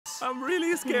I'm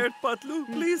really scared, Patlu.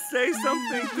 Please say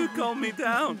something to calm me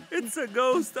down. It's a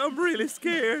ghost. I'm really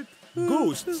scared.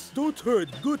 Ghosts don't hurt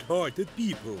good-hearted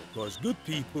people, because good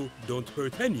people don't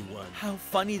hurt anyone. How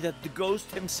funny that the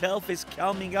ghost himself is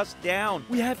calming us down.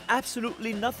 We have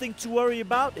absolutely nothing to worry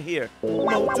about here.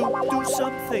 Motu, do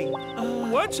something.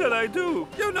 What shall I do?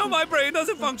 You know my brain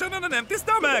doesn't function on an empty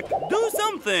stomach. Do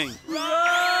something.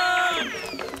 Run!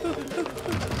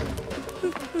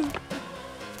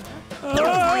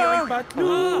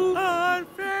 Patlu are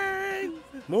friends.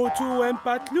 Motu and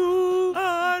Patlu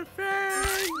are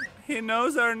friends. He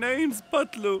knows our names,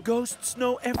 Patlu. Ghosts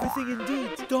know everything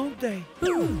indeed, don't they?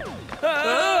 Motu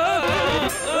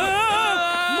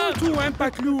and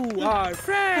Patlu are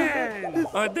friends.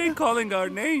 Are they calling our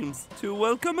names to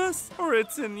welcome us? Or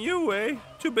it's a new way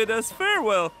to bid us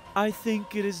farewell? I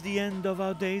think it is the end of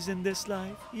our days in this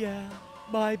life, yeah.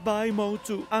 Bye-bye,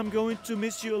 Motu. I'm going to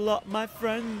miss you a lot, my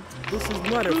friend. This is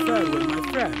not a farewell, my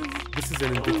friends. This is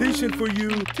an invitation for you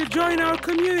to join our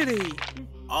community.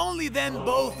 Only then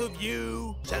both of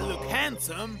you shall look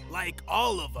handsome like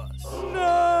all of us.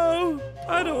 No!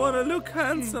 I don't want to look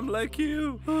handsome like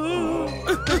you.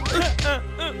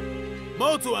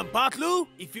 Motu and Patlu,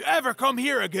 if you ever come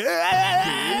here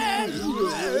again...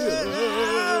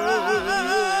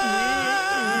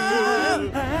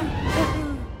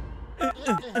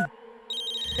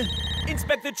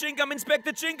 Inspector Chinkum,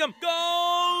 Inspector Chinkum!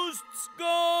 Ghosts!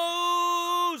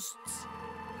 Ghosts!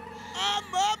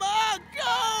 Mama!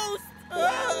 Ghost!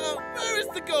 Where is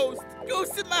the ghost?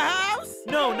 Ghost in my house?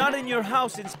 No, not in your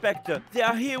house, Inspector. They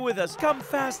are here with us. Come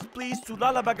fast, please, to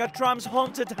Lalabagatram's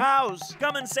haunted house.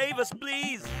 Come and save us,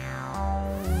 please.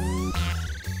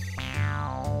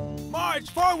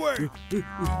 March forward!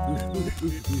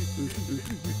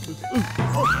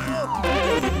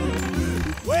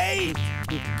 Wait!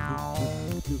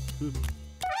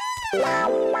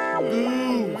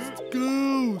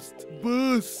 Ghost!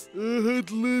 Bus! A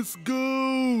headless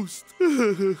ghost! Help!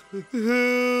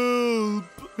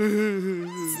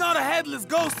 It's not a headless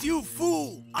ghost, you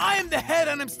fool! I am the head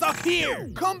and I'm stuck here!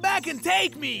 Come back and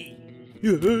take me!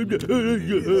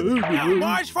 Now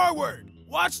march forward!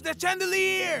 Watch the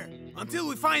chandelier! Until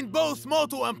we find both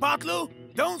Motu and Patlu,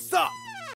 don't stop!